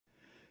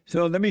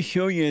So let me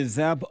show you an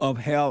example of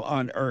hell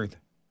on earth.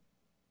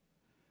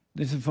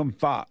 This is from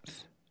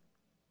Fox.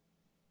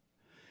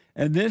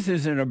 And this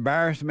is an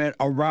embarrassment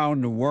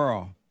around the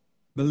world.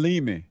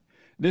 Believe me,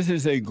 this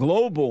is a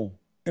global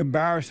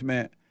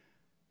embarrassment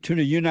to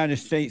the United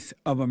States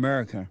of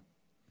America.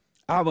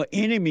 Our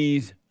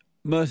enemies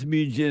must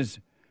be just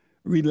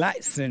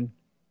relaxing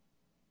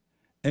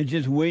and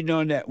just waiting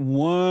on that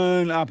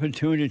one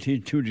opportunity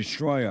to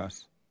destroy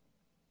us.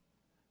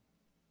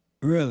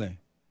 Really.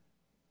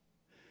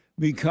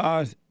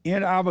 Because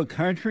in our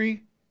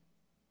country,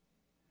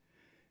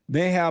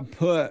 they have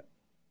put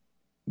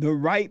the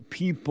right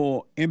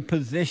people in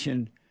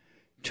position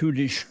to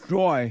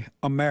destroy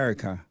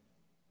America.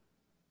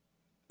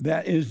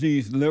 That is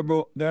these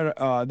liberal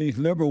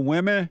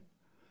women,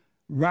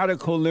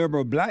 radical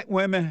liberal black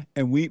women,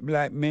 and weak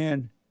black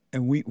men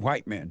and weak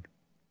white men.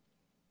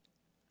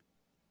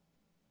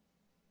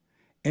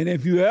 And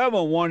if you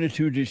ever wanted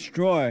to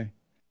destroy,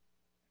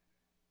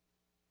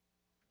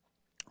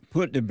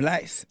 put the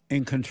blacks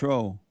in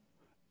control,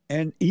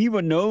 and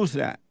evil knows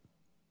that.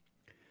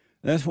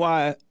 That's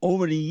why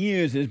over the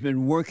years it's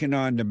been working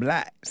on the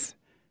blacks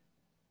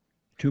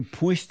to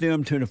push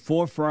them to the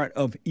forefront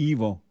of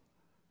evil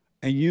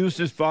and use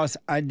this false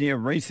idea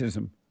of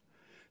racism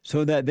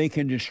so that they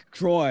can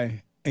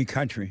destroy a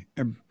country,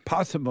 and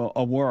possible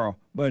a world,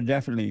 but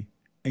definitely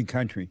a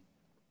country.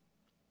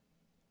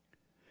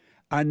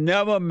 I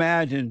never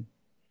imagined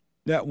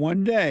that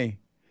one day,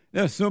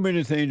 there's so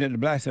many things that the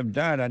blacks have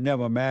done I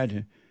never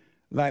imagined,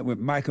 like with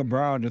Michael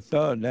Brown, the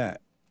thug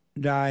that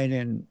died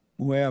in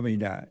wherever he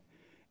died,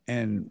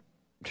 and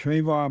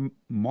Trayvon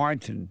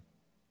Martin,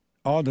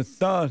 all the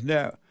thugs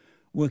that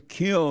were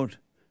killed,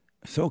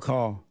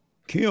 so-called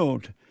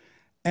killed,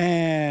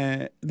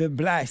 and the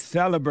blacks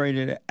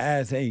celebrated it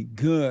as a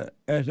good,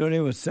 as though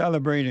they were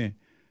celebrating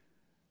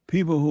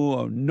people who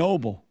are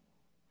noble.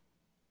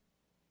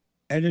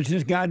 And it's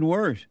just gotten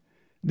worse.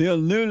 They're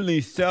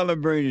literally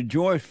celebrating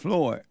George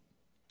Floyd,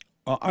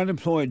 an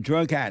unemployed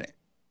drug addict,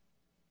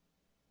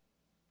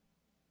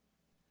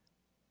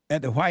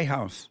 at the White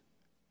House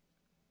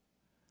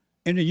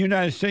in the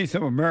United States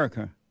of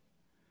America.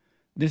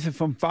 This is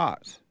from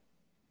Fox.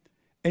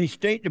 A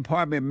State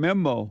Department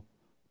memo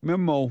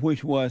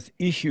which was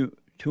issued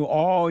to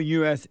all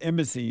U.S.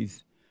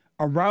 embassies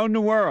around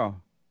the world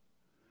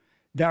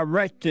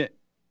directed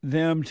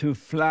them to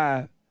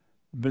fly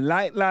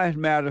Black Lives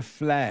Matter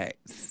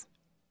flags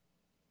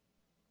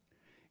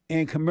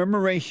in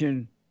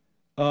commemoration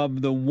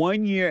of the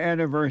 1-year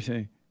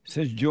anniversary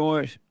since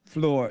George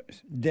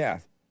Floyd's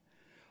death.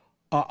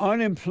 An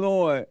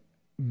unemployed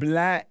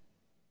black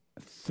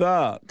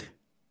thug,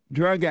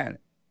 drug addict,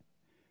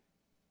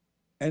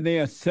 and they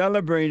are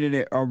celebrating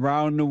it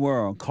around the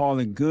world,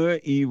 calling good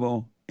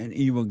evil and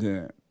evil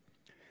good.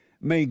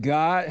 May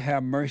God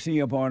have mercy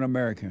upon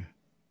America.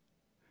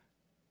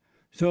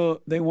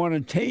 So they want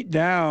to take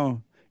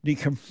down the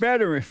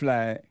Confederate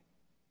flag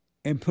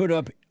and put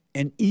up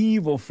an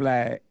evil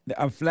flag,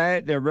 a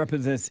flag that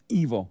represents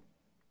evil,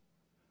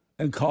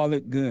 and call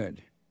it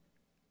good.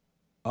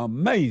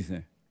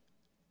 Amazing.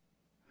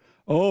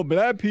 Oh,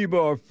 black people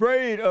are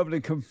afraid of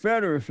the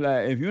Confederate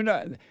flag. If you're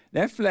not,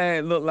 that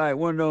flag look like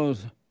one of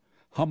those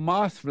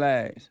Hamas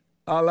flags.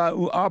 Allah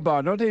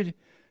Akbar. Don't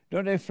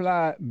they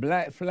fly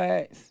black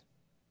flags?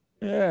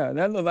 Yeah,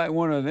 that look like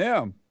one of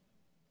them.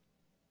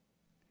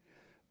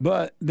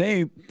 But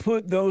they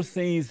put those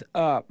things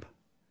up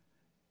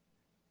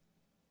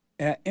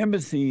at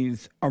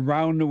embassies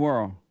around the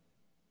world.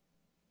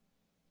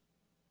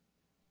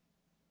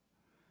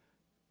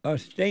 A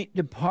State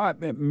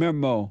Department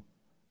memo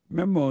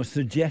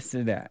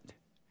suggested that.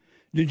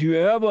 Did you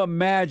ever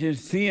imagine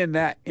seeing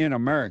that in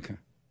America?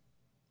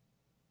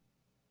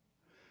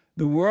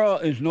 The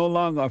world is no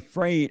longer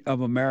afraid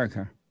of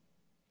America.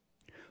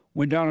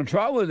 When Donald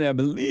Trump was there,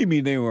 believe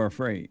me, they were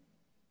afraid.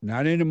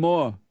 Not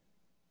anymore.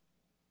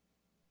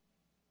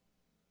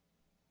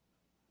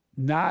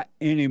 Not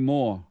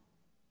anymore.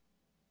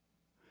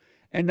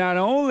 And not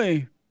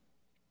only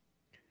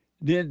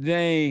did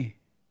they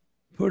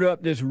put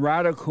up this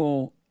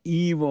radical,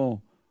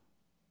 evil,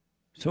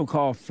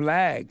 so-called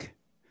flag,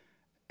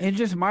 it's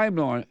just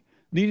mind-blowing.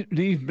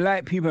 These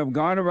black people have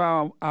gone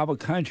around our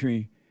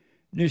country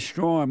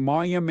destroying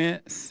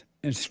monuments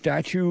and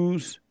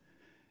statues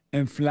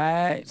and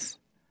flags,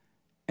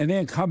 and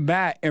then come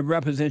back and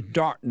represent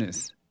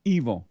darkness,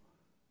 evil.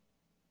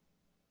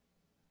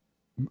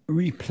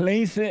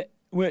 Replace it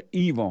with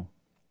evil.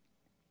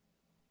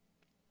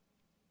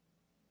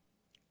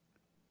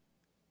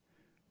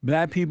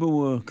 Black people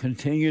will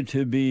continue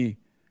to be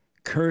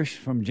cursed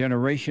from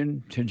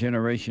generation to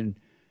generation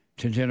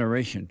to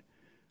generation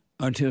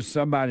until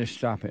somebody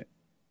stop it.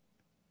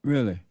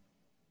 Really.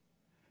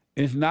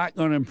 It's not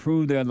going to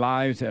improve their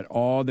lives at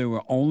all. They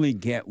will only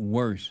get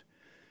worse.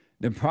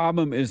 The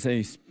problem is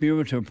a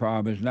spiritual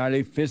problem. It's not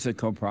a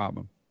physical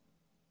problem.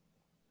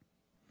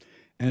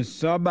 And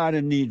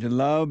somebody needs to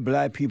love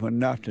black people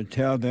enough to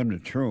tell them the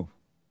truth.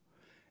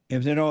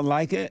 If they don't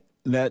like it,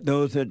 let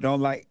those that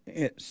don't like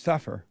it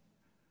suffer.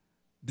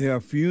 There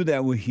are few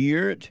that will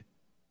hear it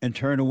and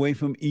turn away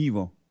from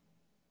evil.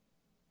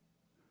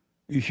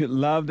 You should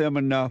love them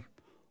enough,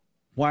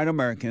 white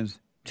Americans,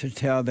 to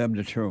tell them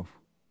the truth.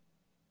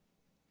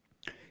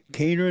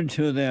 Catering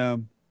to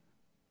them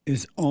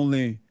is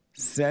only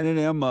setting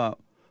them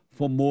up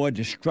for more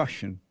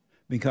destruction,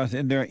 because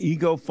in their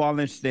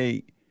ego-fallen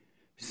state,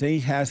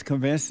 Satan has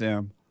convinced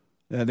them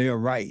that they are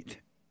right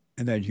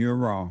and that you're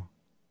wrong.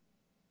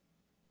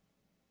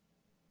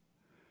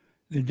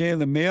 The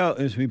Daily Mail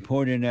is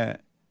reporting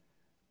that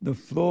the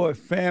Floyd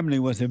family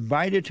was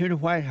invited to the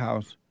White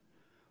House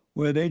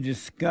where they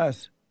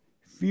discussed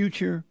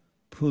future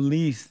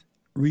police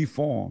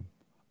reform.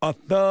 A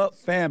thug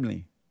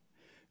family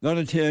going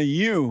to tell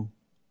you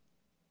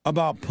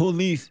about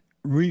police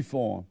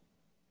reform.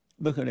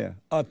 Look at that,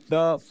 a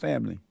thug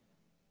family.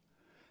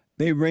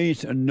 They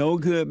raised a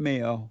no-good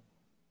male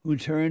who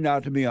turned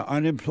out to be an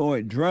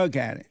unemployed drug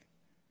addict.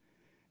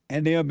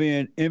 And they're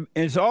being,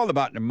 it's all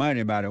about the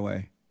money, by the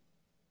way.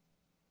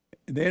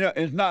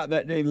 It's not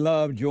that they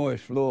love George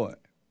Floyd.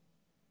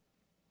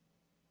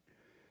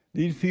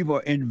 These people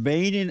are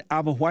invading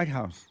our White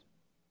House.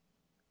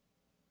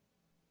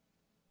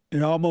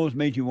 It almost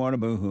makes you want to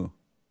boo-hoo.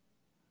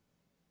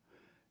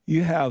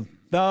 You have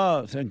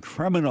thugs and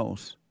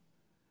criminals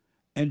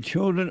and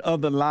children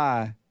of the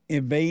lie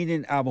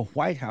invading our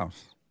White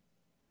House.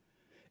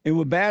 It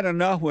was bad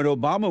enough when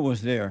Obama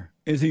was there.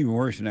 It's even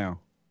worse now.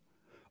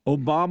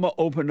 Obama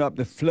opened up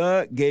the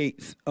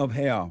floodgates of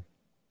hell.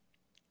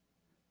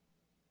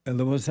 And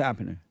look what's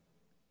happening.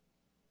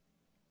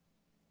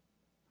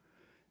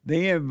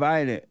 They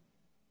invited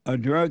a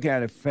drug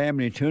addict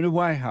family to the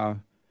White House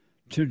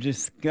to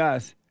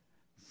discuss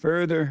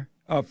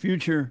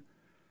future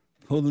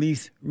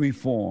police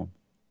reform.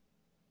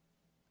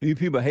 These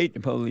people hate the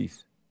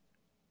police.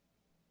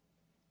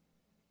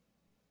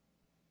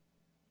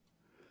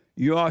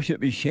 You all should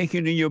be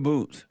shaking in your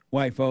boots,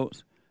 white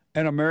folks,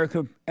 and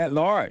America at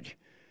large,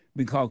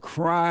 because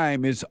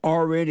crime is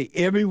already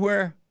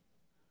everywhere.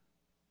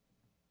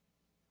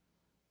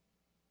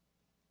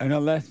 And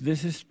unless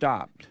this is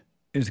stopped,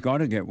 it's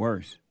going to get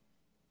worse.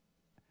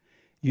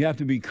 You have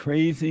to be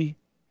crazy,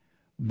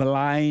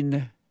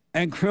 blind,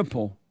 and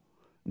crippled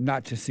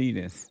not to see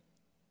this.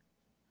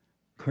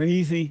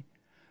 Crazy,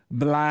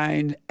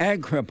 blind,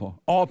 and crippled,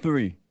 all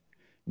three,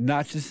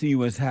 not to see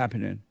what's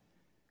happening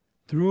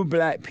through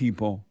black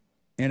people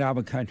in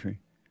our country,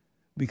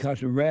 because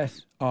the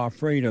rest are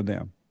afraid of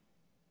them.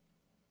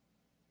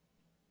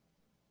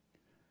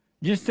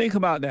 Just think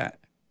about that.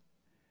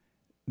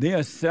 They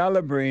are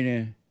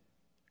celebrating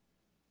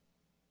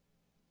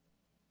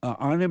an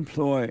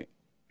unemployed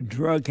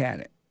drug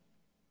addict.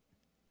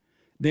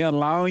 They're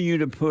allowing you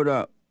to put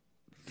up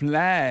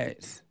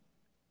flags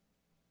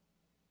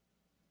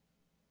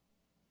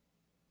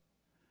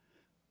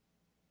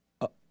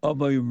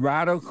of a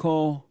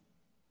radical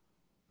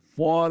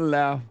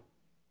far-left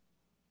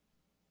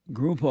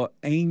group of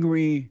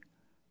angry,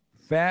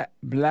 fat,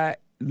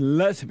 black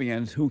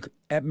lesbians who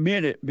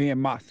admitted being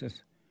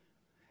Marxists.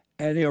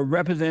 And they are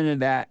representing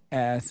that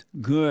as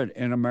good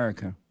in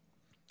America.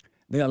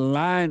 They are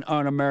lying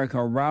on America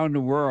around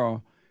the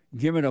world,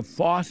 giving a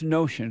false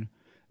notion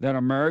that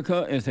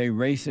America is a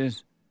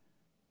racist,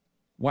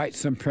 white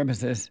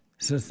supremacist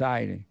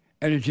society.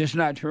 And it's just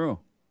not true.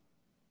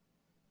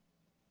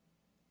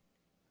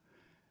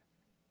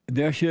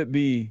 There should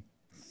be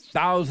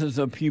thousands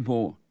of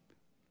people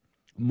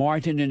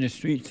marching in the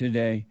streets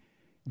today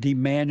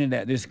demanding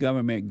that this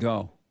government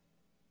go.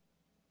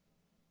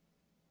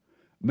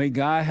 May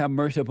God have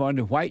mercy upon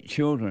the white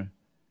children,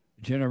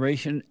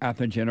 generation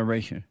after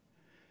generation.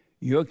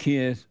 Your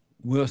kids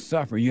will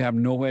suffer. You have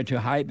nowhere to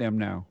hide them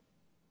now,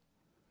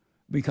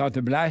 because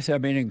the blacks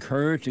have been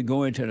encouraged to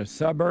go into the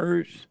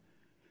suburbs.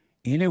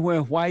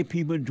 Anywhere white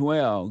people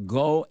dwell,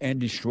 go and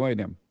destroy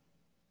them,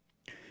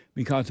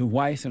 because the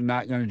whites are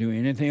not going to do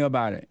anything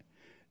about it.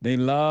 They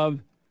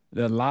love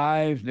their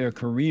lives, their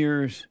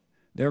careers,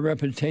 their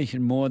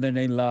reputation more than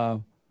they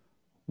love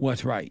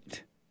what's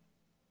right.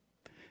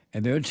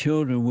 And their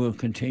children will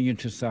continue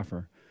to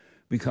suffer,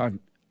 because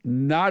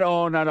not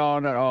all,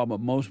 but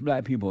most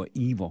black people are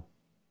evil.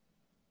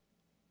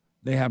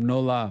 They have no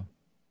love,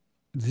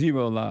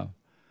 zero love.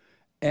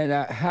 And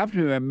I have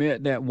to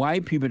admit that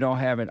white people don't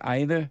have it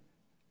either,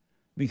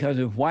 because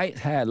if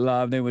whites had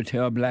love, they would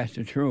tell blacks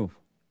the truth.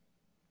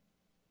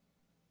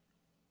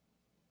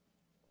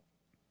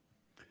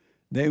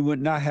 They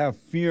would not have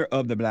fear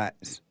of the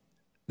blacks.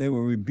 They would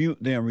rebuke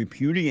them,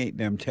 repudiate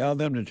them, tell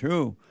them the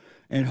truth,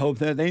 and hope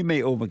that they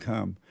may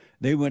overcome.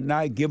 They would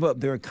not give up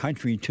their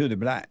country to the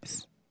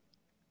blacks.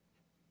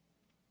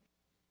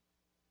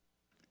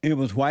 It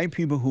was white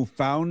people who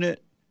founded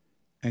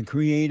and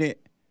created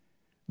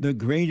the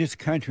greatest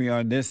country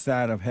on this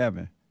side of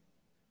heaven.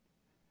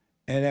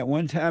 And at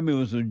one time, it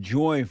was a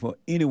joy for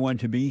anyone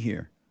to be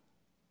here.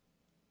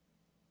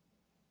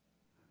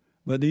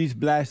 But these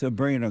blacks are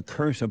bringing a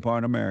curse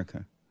upon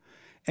America.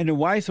 And the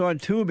whites are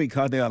too,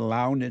 because they're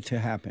allowing it to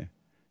happen.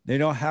 They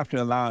don't have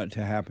to allow it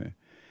to happen.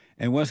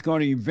 And what's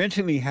going to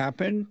eventually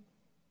happen,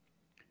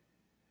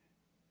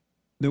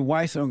 the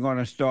whites are going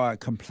to start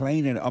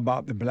complaining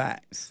about the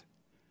blacks,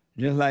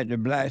 just like the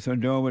blacks are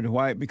doing with the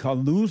white, because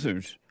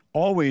losers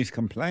always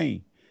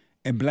complain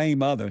and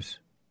blame others.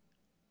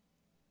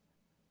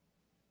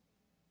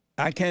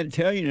 I can't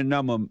tell you the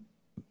number of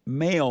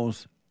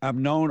males I've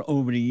known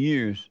over the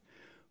years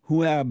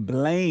who have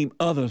blamed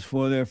others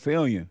for their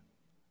failure.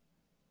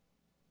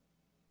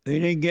 They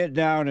didn't get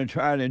down and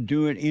try to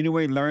do it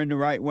anyway, learn the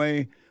right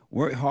way,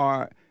 work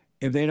hard.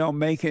 If they don't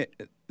make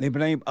it, they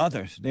blame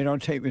others. They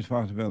don't take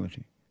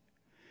responsibility.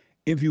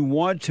 If you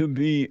want to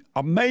be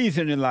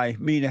amazing in life,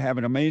 meaning have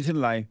an amazing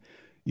life,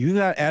 you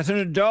got, as an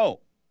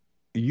adult,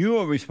 you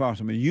are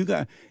responsible. You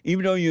got,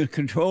 even though you're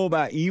controlled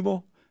by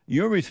evil,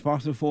 you're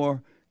responsible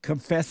for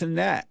confessing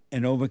that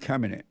and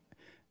overcoming it.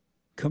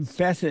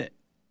 Confess it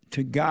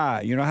to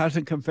God. You don't have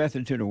to confess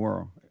it to the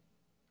world.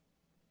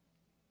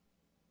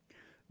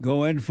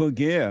 Go and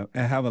forgive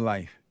and have a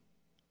life.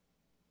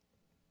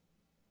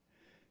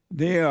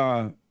 There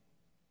are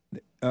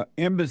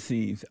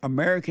embassies,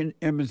 American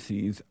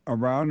embassies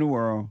around the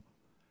world,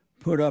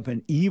 put up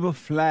an evil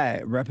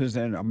flag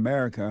representing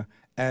America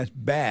as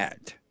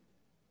bad.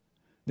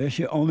 There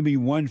should only be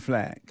one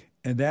flag,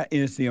 and that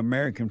is the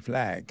American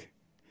flag.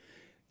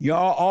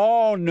 Y'all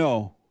all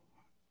know,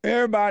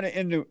 everybody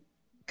in the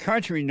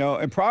country know,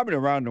 and probably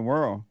around the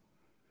world,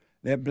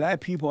 that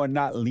black people are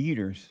not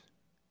leaders.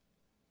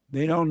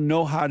 They don't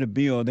know how to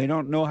build. They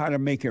don't know how to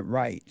make it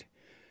right.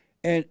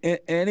 And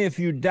if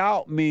you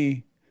doubt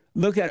me,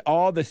 look at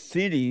all the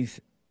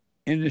cities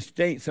in the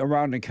states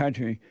around the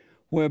country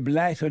where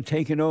blacks are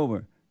taking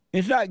over.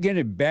 It's not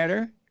getting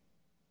better.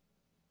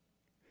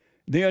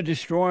 They are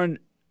destroying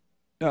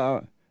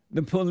the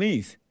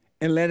police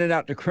and letting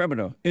out the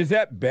criminal. Is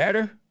that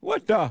better?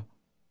 What the?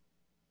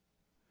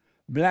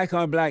 Black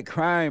on black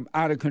crime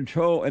out of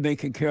control, and they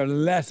can care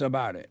less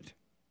about it.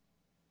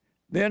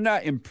 They're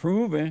not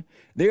improving.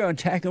 They are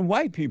attacking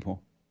white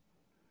people.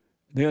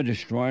 They're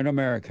destroying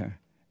America,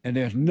 and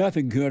there's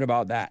nothing good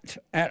about that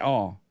at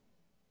all.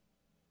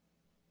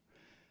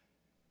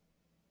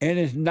 And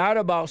it's not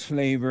about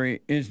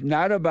slavery. It's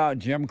not about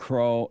Jim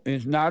Crow.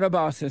 It's not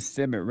about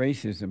systemic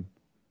racism.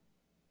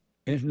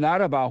 It's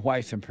not about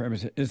white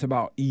supremacy. It's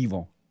about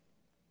evil.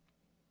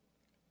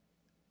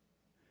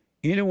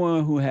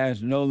 Anyone who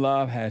has no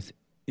love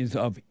is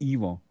of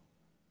evil.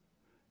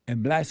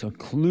 And blacks are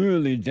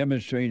clearly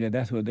demonstrating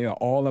that's what they are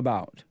all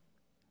about.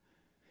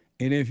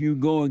 And if you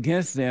go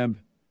against them,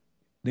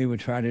 they will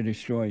try to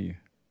destroy you.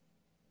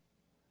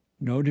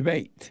 No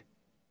debate.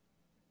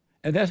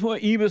 And that's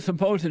what evil is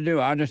supposed to do.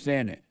 I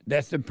understand it.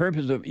 That's the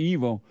purpose of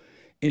evil,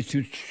 is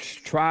to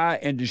try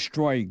and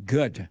destroy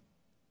good.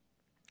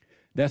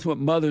 That's what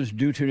mothers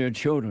do to their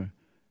children.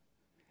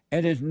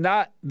 And it's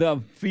not the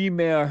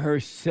female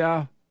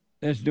herself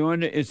that's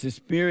doing it. It's the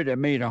spirit that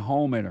made a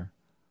home in her.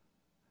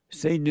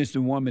 Satan is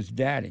the woman's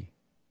daddy.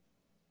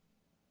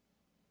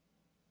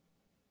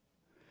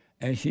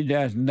 And she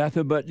does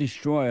nothing but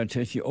destroy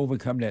until she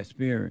overcomes that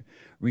spirit,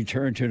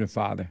 return to the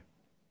Father.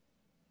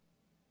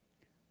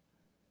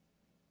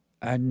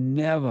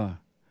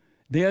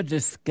 They're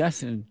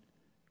discussing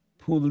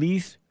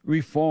police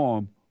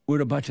reform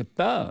with a bunch of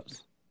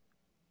thugs.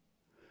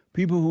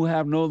 People who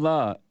have no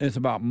love. It's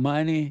about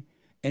money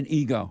and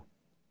ego.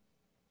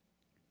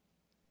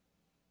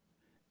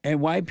 And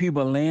white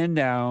people laying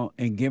down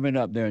and giving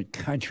up their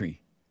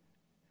country,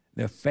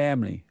 their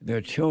family,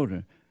 their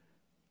children,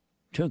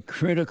 to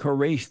critical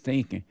race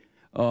thinking,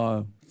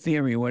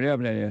 theory,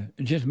 whatever that is.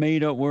 Just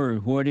made up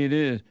word. What it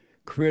is,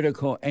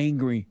 critical,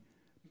 angry,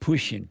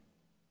 pushing.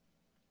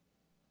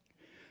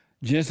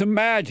 Just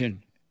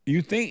imagine,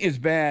 you think it's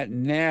bad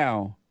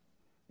now.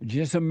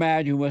 Just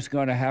imagine what's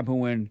going to happen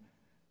when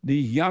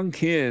these young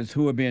kids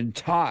who have been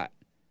taught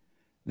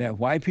that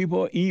white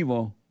people are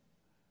evil,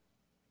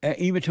 and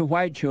even to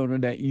white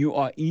children that you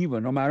are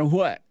evil no matter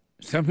what.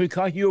 Simply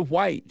because you're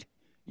white,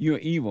 you're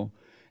evil.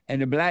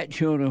 And the black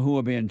children who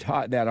are being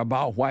taught that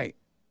about white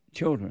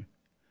children,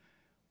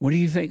 what do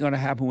you think is going to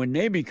happen when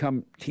they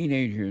become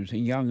teenagers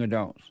and young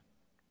adults?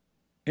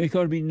 It's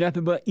going to be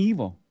nothing but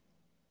evil.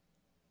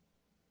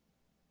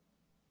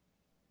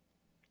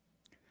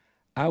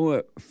 I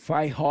would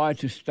fight hard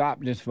to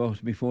stop this,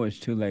 folks, before it's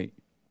too late.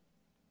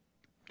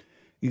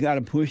 You got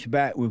to push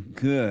back with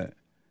good,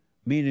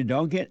 meaning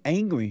don't get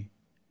angry,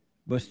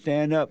 but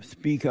stand up,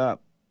 speak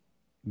up,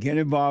 get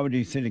involved with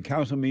the city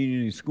council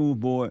meeting, the school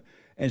board,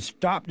 and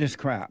stop this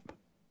crap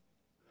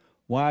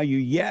while you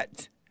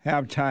yet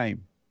have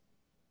time.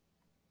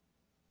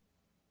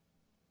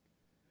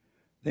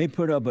 They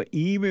put up an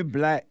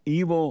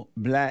evil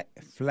black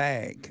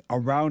flag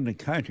around the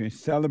country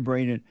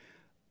celebrating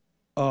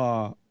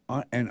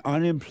an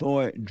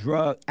unemployed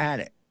drug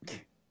addict.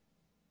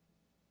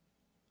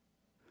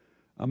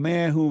 A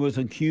man who was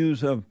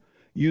accused of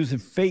using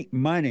fake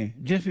money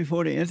just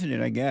before the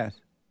incident, I guess.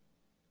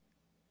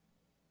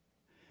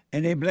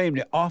 And they blamed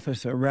the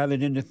officer rather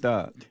than the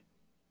thug.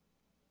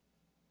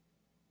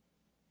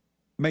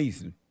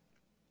 Amazing.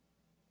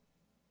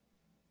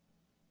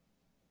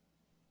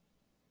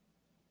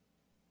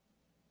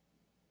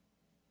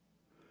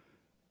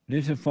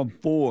 This is from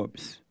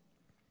Forbes.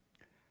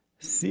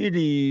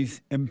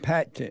 Cities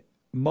impacted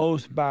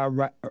most by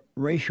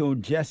racial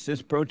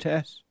justice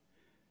protests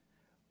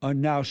are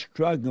now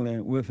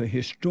struggling with a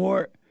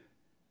historic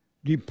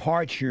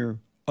departure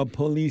of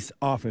police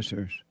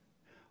officers.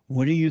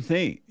 What do you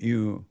think?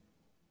 You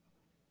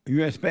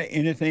expect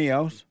anything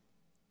else?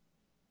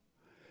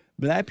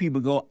 Black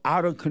people go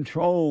out of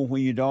control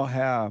when you don't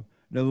have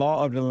the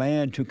law of the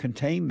land to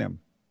contain them.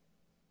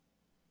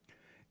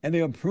 And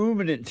they're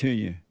proving it to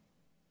you.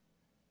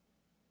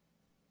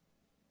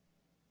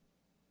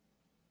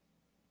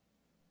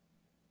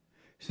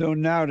 So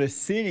now the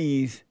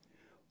cities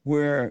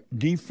where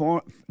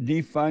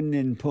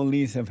defunding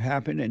police have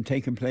happened and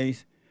taken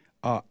place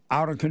are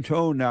out of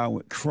control now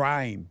with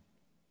crime.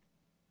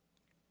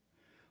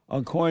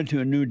 According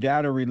to a new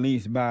data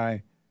released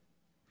by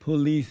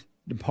police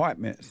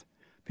departments,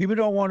 people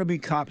don't want to be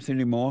cops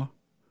anymore.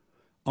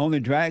 Only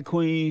drag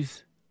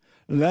queens,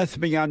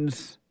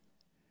 lesbians,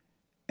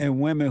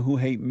 and women who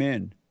hate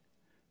men.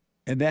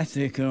 And that's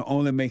it can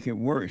only make it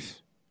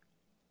worse.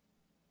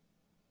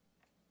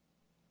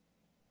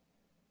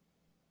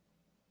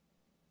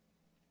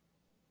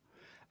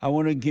 I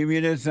want to give you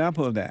an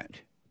example of that.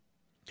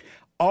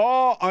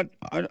 All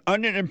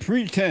under the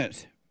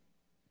pretense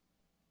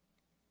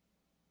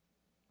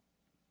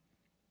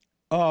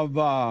of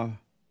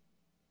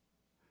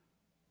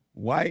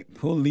white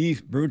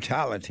police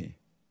brutality.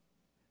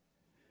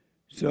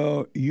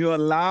 So you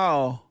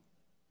allow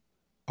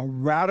a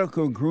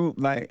radical group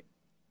like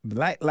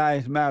Black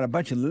Lives Matter, a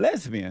bunch of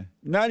lesbians,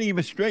 not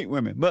even straight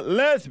women, but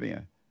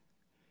lesbians,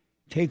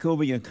 take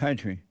over your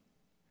country.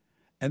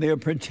 And they're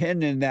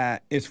pretending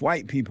that it's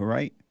white people,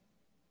 right?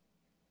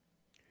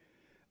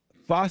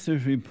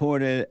 Foster's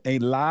reported a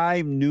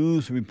live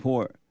news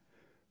report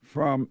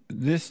from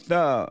this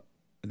thug.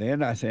 They're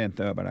not saying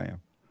thug, but I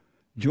am.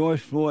 George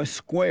Floyd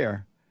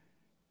Square.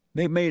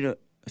 They made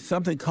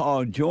something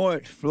called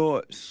George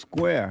Floyd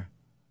Square.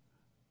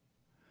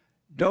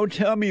 Don't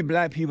tell me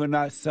black people are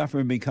not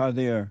suffering because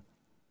they're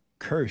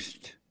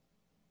cursed.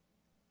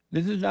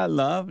 This is not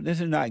love.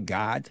 This is not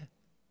God.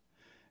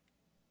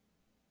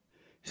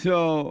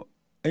 So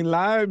a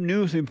live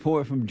news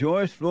report from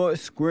George Floyd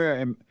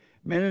Square in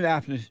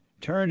Minneapolis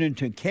turned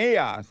into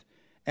chaos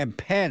and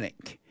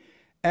panic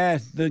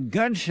as the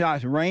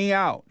gunshots rang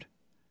out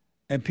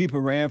and people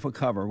ran for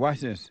cover. Watch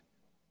this.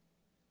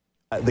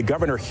 The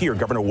governor here,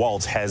 Governor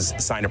Walz, has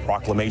signed a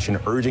proclamation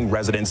urging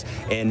residents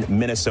in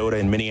Minnesota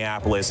and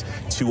Minneapolis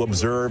to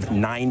observe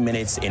 9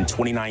 minutes and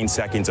 29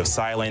 seconds of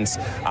silence,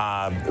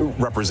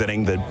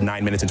 representing the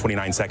 9 minutes and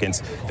 29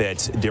 seconds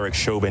that Derek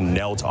Chauvin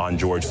knelt on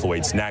George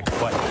Floyd's neck.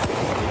 But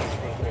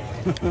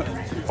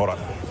hold on.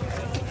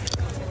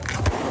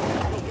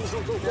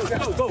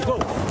 Go.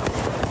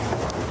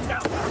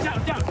 Down.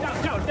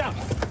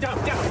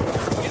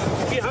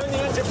 Behind the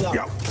engine block.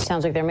 Yeah.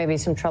 Sounds like there may be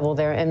some trouble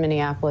there in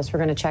Minneapolis. We're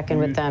going to check in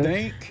with them.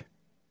 Think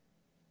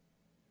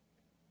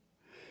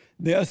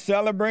they're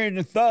celebrating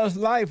the thug's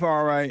life,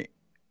 all right,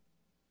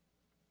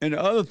 and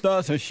the other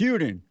thugs are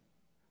shooting.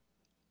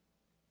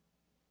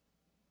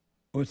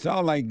 It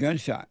sound like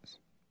gunshots.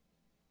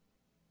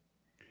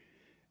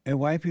 And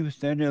white people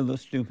stand there a little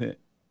stupid.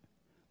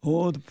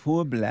 Oh, the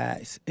poor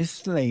blacks. It's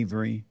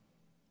slavery.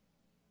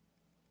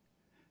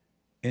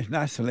 It's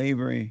not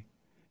slavery.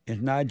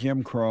 It's not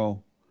Jim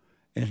Crow.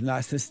 It's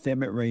not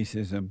systemic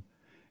racism.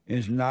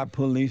 It's not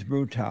police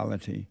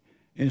brutality.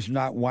 It's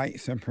not white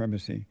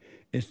supremacy.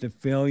 It's the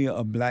failure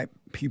of black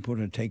people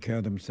to take care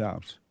of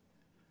themselves.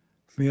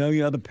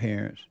 Failure of the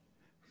parents.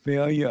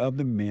 Failure of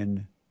the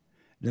men.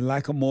 The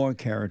lack of moral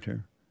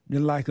character.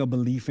 The lack of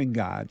belief in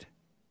God.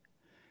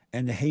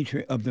 And the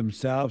hatred of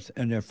themselves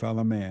and their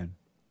fellow man.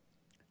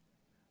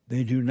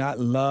 They do not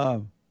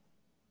love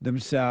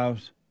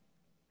themselves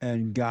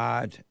and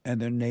God and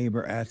their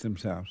neighbor as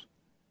themselves.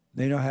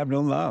 They don't have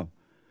no love.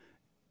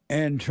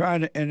 And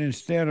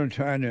instead of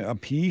trying to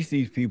appease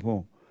these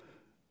people,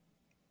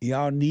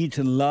 y'all need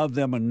to love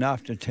them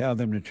enough to tell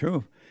them the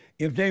truth.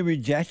 If they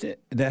reject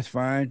it, that's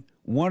fine.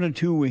 One or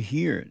two will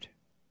hear it,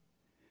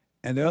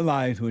 and their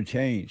lives will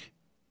change.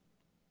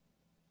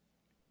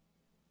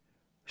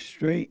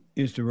 Straight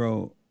is the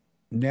road,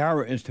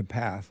 narrow is the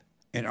path,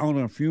 and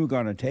only a few are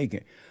going to take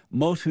it.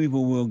 Most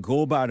people will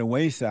go by the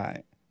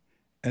wayside,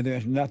 and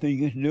there's nothing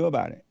you can do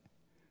about it.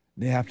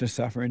 They have to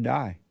suffer and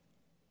die.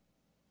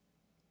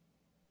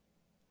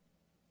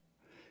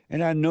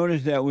 And I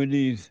noticed that with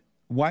these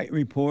white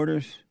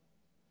reporters,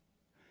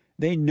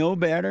 they know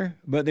better,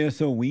 but they're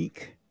so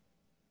weak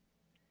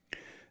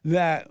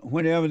that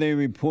whenever they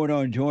report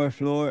on George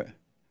Floyd,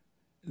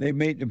 they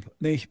make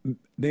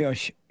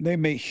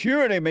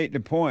sure they make the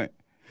point.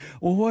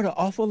 Well, what an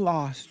awful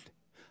loss!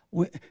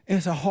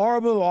 It's a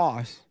horrible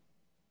loss.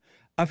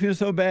 I feel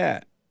so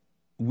bad.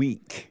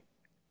 Weak.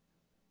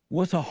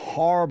 What's a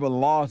horrible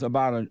loss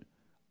about an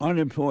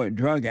unemployed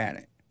drug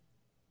addict?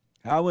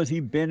 How was he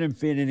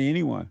benefiting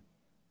anyone?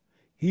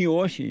 He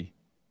or she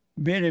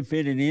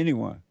benefited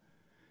anyone.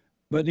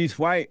 But these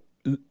white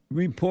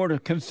reporters,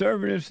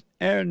 conservatives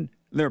and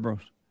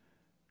liberals,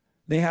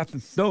 they have to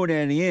throw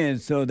that in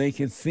so they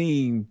can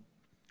seem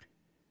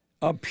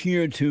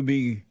appear to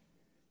be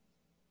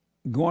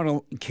going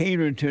to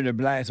cater to the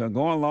blacks or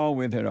going along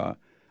with it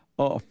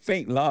or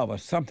fake love or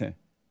something.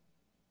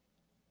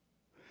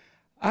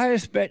 I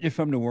expect it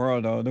from the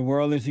world, though. The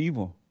world is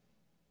evil.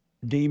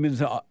 Demons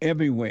are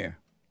everywhere.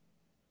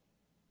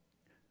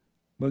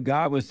 But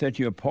God will set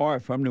you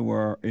apart from the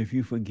world if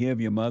you forgive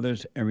your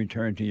mothers and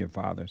return to your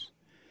fathers,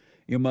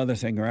 your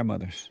mothers and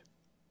grandmothers.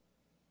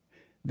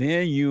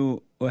 Then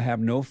you will have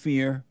no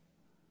fear.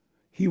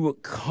 He will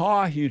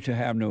cause you to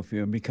have no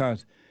fear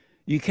because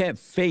you can't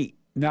fake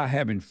not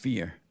having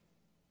fear.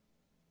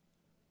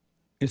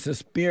 It's a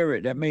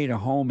spirit that made a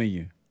home in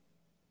you.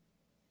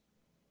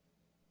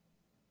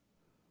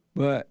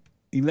 But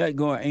you let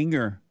go of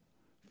anger,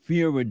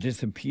 fear will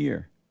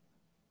disappear.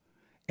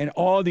 And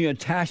all the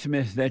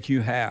attachments that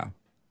you have,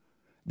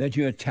 that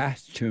you're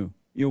attached to,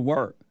 your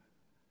work,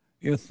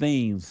 your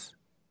things,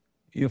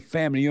 your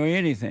family, or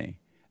anything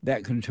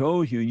that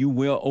controls you, you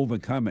will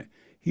overcome it.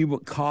 He will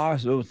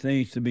cause those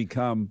things to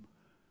become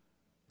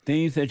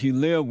things that you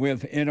live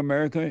with in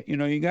America. You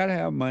know, you got to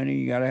have money,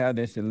 you got to have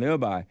this to live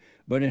by,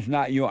 but it's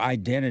not your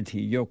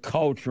identity, your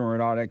culture,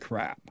 and all that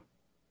crap.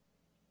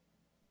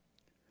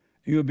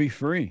 You'll be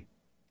free.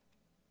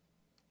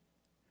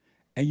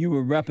 And you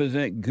will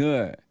represent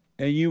good.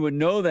 And you will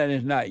know that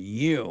it's not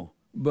you,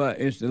 but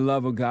it's the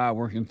love of God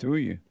working through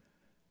you.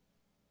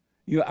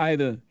 You're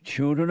either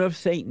children of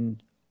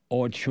Satan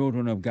or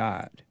children of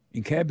God.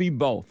 You can't be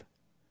both.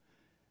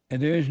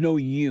 And there is no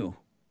you.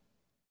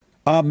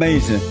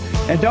 Amazing.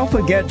 And don't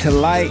forget to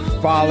like,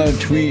 follow,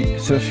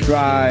 tweet,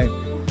 subscribe,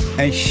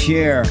 and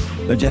share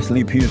the Jesse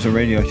Lee Peterson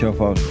radio show,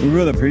 folks. We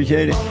really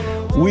appreciate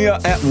it. We are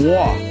at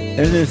war. It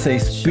is a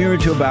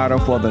spiritual battle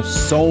for the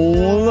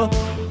soul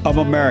of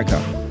America.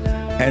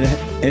 And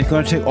it's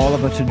going to take all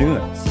of us to do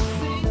it.